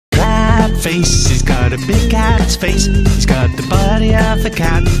cat face. He's got a big cat's face. He's got the body of a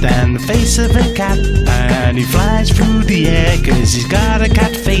cat and the face of a cat. And he flies through the air 'cause he's got a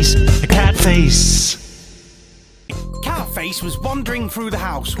cat face. A cat face. Catface was wandering through the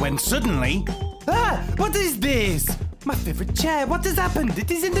house when suddenly... Ah! What is this? My favorite chair, what has happened? It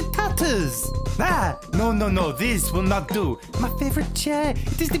is in the tatters. Ah! No, this will not do. My favorite chair,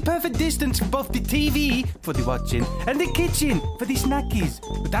 it is the perfect distance for both the TV, for the watching, and the kitchen, for the snackies.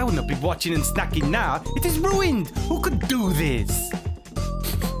 But I will not be watching and snacking now. It is ruined. Who could do this?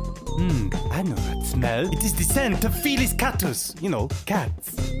 I know that smell. It is the scent of Felis catus. You know,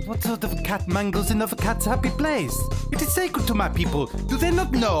 cats. What sort of cat mangles another cat's happy place? It is sacred to my people. Do they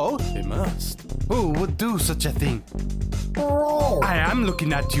not know? They must. Who would do such a thing? I am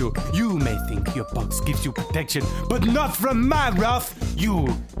looking at you. You may think your box gives you protection, but not from my wrath. You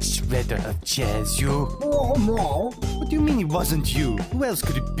shredder of chairs, you. What do you mean it wasn't you? Who else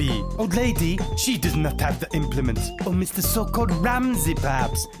could it be? Old lady, she does not have the implements. Or Mr. so-called Ramsey,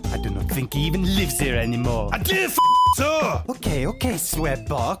 perhaps. I do not think he even lives here anymore. I did so. Okay, swear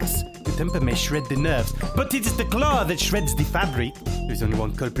box. The temper may shred the nerves, but it is the claw that shreds the fabric. There is only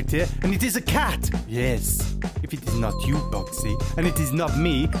one culprit here, and it is a cat. Yes. If it is not you, Boxy, and it is not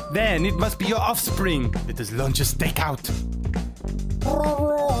me, then it must be your offspring. Let us launch a stakeout.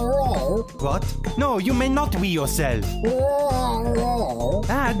 What? No, you may not wee yourself.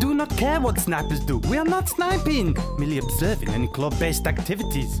 I do not care what snipers do. We are not sniping, merely observing any club-based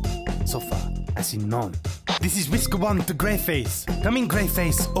activities. So far, I see none. This is Whisker 1 to Greyface. Come in,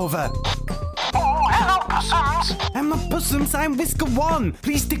 Greyface, over. Oh, hello, Possums. I'm not Possums, I'm Whisker 1.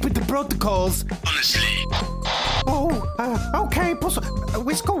 Please stick with the protocols. Honestly. Okay,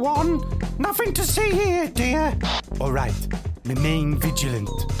 Whisker 1. Nothing to see here, dear. Alright, remain vigilant.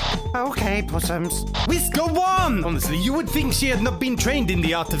 Okay, Possums. Whisker 1! Honestly, you would think she had not been trained in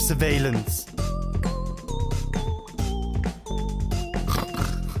the art of surveillance.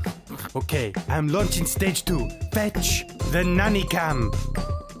 Okay, I'm launching stage 2. Fetch the nanny cam.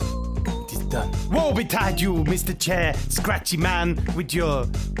 It is done. Woe betide you, Mr. Chair Scratchy Man, with your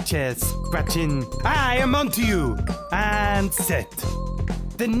chair scratching. I am onto you. And set.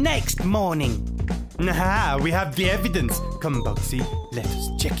 The next morning. Nah, we have the evidence. Come, Boxy, let us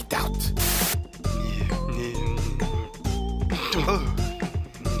check it out.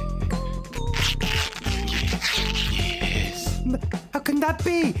 Yes. How can that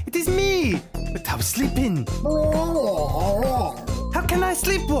be? It is me. But I was sleeping. How can I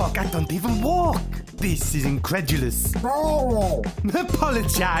sleepwalk? I don't even walk. This is incredulous.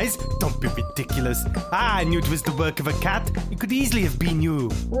 Apologize. Don't be ridiculous. I knew it was the work of a cat. It could easily have been you.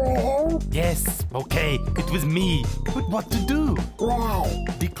 Yes, okay, it was me. But what to do?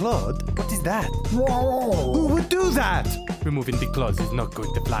 Declawed? What is that? Who would do that? Removing the claws is not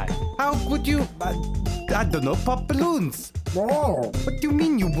going to fly. How would you... I don't know, pop balloons. What do you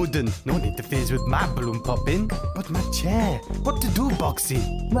mean you wouldn't? No one interferes with my balloon popping. But my chair. What to do, Boxy?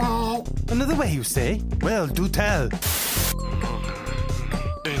 Another way, you say? Well, do tell.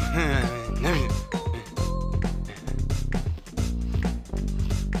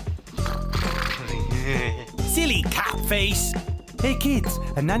 Silly cat face. Hey kids,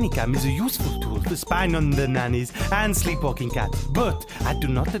 a nanny cam is a useful tool for spying on the nannies and sleepwalking cats. But I do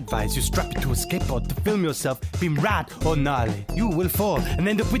not advise you strap it to a skateboard to film yourself being rad or gnarly. You will fall and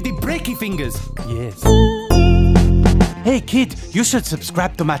end up with the breaky fingers. Yes. Hey kid, you should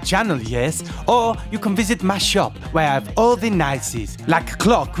subscribe to my channel, yes? Or you can visit my shop where I have all the niceties, like a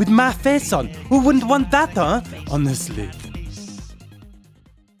clock with my face on. Who wouldn't want that, huh? Honestly.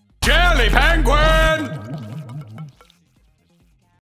 Jelly Penguin!